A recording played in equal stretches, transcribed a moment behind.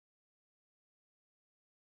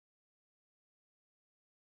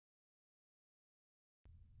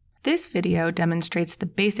This video demonstrates the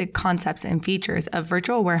basic concepts and features of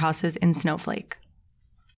virtual warehouses in Snowflake.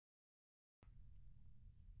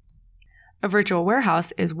 A virtual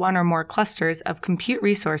warehouse is one or more clusters of compute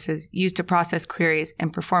resources used to process queries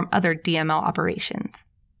and perform other DML operations.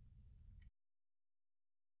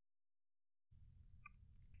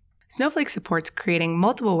 Snowflake supports creating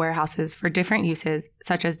multiple warehouses for different uses,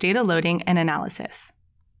 such as data loading and analysis.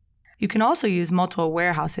 You can also use multiple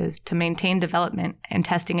warehouses to maintain development and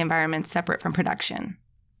testing environments separate from production.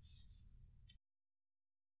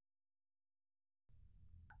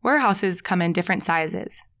 Warehouses come in different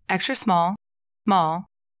sizes: extra small, small,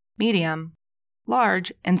 medium,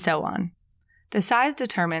 large, and so on. The size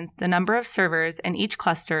determines the number of servers in each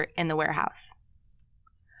cluster in the warehouse.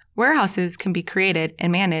 Warehouses can be created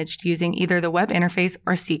and managed using either the web interface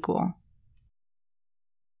or SQL.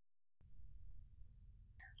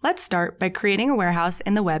 Let's start by creating a warehouse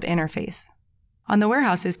in the web interface. On the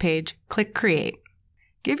Warehouses page, click Create.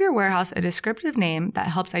 Give your warehouse a descriptive name that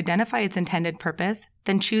helps identify its intended purpose,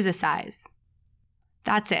 then choose a size.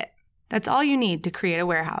 That's it. That's all you need to create a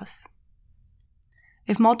warehouse.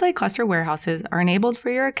 If multi-cluster warehouses are enabled for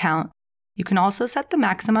your account, you can also set the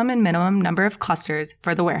maximum and minimum number of clusters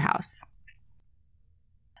for the warehouse.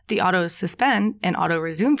 The auto suspend and auto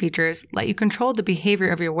resume features let you control the behavior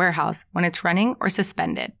of your warehouse when it's running or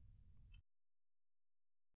suspended.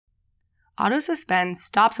 Auto suspend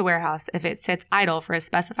stops a warehouse if it sits idle for a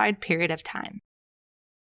specified period of time.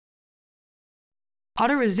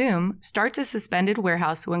 Auto resume starts a suspended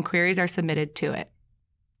warehouse when queries are submitted to it.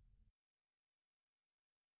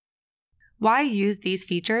 Why use these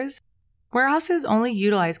features? Warehouses only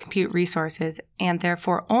utilize compute resources and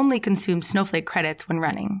therefore only consume Snowflake credits when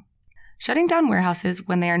running. Shutting down warehouses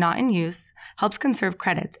when they are not in use helps conserve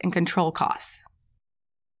credits and control costs.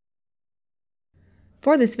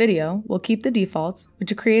 For this video, we'll keep the defaults,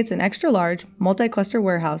 which creates an extra large multi-cluster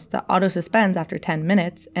warehouse that auto-suspends after 10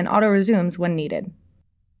 minutes and auto-resumes when needed.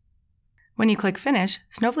 When you click Finish,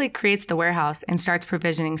 Snowflake creates the warehouse and starts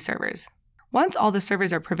provisioning servers. Once all the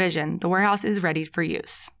servers are provisioned, the warehouse is ready for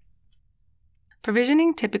use.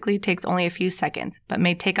 Provisioning typically takes only a few seconds, but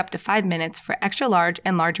may take up to 5 minutes for extra large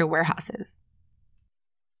and larger warehouses.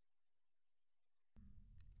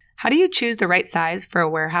 How do you choose the right size for a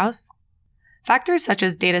warehouse? Factors such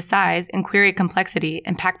as data size and query complexity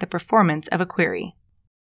impact the performance of a query.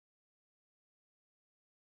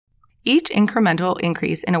 Each incremental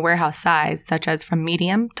increase in a warehouse size, such as from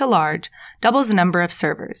medium to large, doubles the number of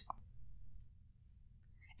servers.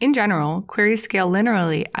 In general, queries scale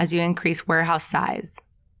linearly as you increase warehouse size.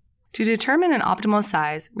 To determine an optimal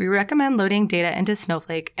size, we recommend loading data into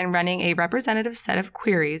Snowflake and running a representative set of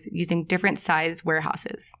queries using different size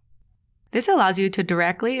warehouses. This allows you to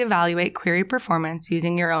directly evaluate query performance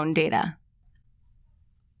using your own data.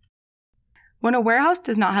 When a warehouse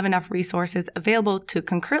does not have enough resources available to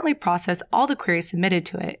concurrently process all the queries submitted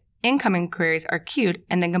to it, incoming queries are queued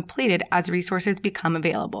and then completed as resources become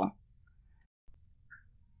available.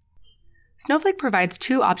 Snowflake provides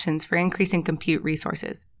two options for increasing compute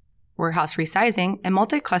resources: warehouse resizing and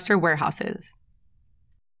multi-cluster warehouses.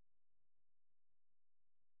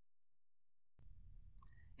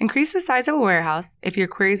 Increase the size of a warehouse if your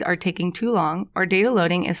queries are taking too long or data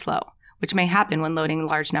loading is slow, which may happen when loading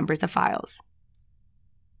large numbers of files.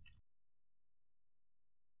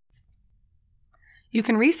 You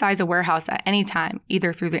can resize a warehouse at any time,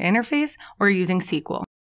 either through the interface or using SQL.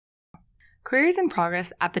 Queries in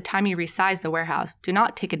progress at the time you resize the warehouse do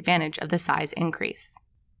not take advantage of the size increase.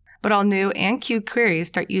 But all new and queued queries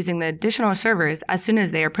start using the additional servers as soon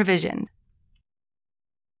as they are provisioned.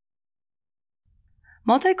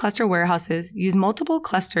 Multi-cluster warehouses use multiple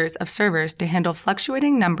clusters of servers to handle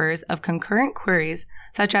fluctuating numbers of concurrent queries,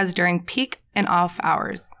 such as during peak and off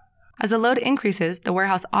hours. As the load increases, the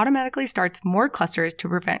warehouse automatically starts more clusters to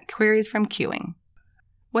prevent queries from queuing.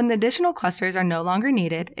 When the additional clusters are no longer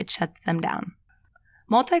needed, it shuts them down.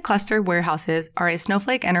 Multi-cluster warehouses are a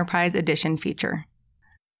Snowflake Enterprise Edition feature.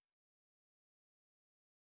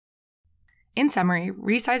 In summary,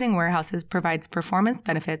 resizing warehouses provides performance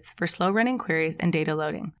benefits for slow-running queries and data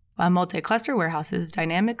loading, while multi-cluster warehouses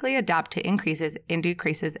dynamically adapt to increases and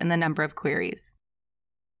decreases in the number of queries.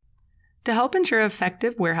 To help ensure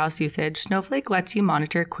effective warehouse usage, Snowflake lets you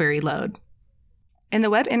monitor query load. In the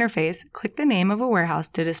web interface, click the name of a warehouse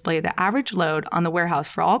to display the average load on the warehouse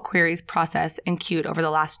for all queries processed and queued over the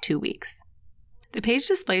last 2 weeks. The page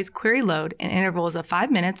displays query load in intervals of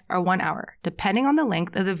 5 minutes or 1 hour, depending on the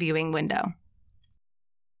length of the viewing window.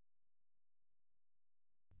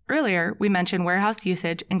 Earlier, we mentioned warehouse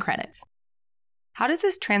usage and credits. How does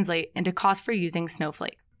this translate into cost for using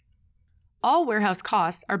Snowflake? All warehouse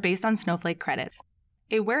costs are based on Snowflake credits.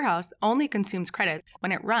 A warehouse only consumes credits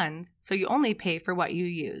when it runs, so you only pay for what you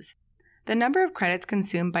use. The number of credits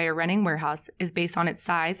consumed by a running warehouse is based on its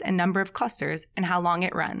size and number of clusters and how long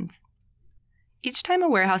it runs. Each time a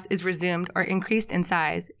warehouse is resumed or increased in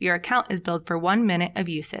size, your account is billed for 1 minute of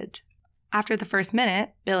usage. After the first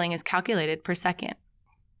minute, billing is calculated per second.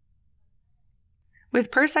 With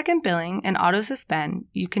per-second billing and auto-suspend,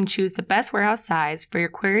 you can choose the best warehouse size for your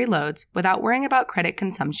query loads without worrying about credit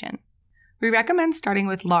consumption. We recommend starting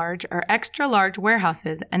with large or extra large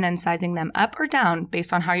warehouses and then sizing them up or down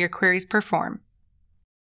based on how your queries perform.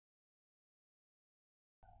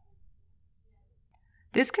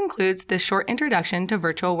 This concludes this short introduction to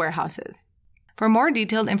virtual warehouses. For more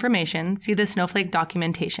detailed information, see the Snowflake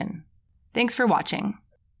documentation. Thanks for watching.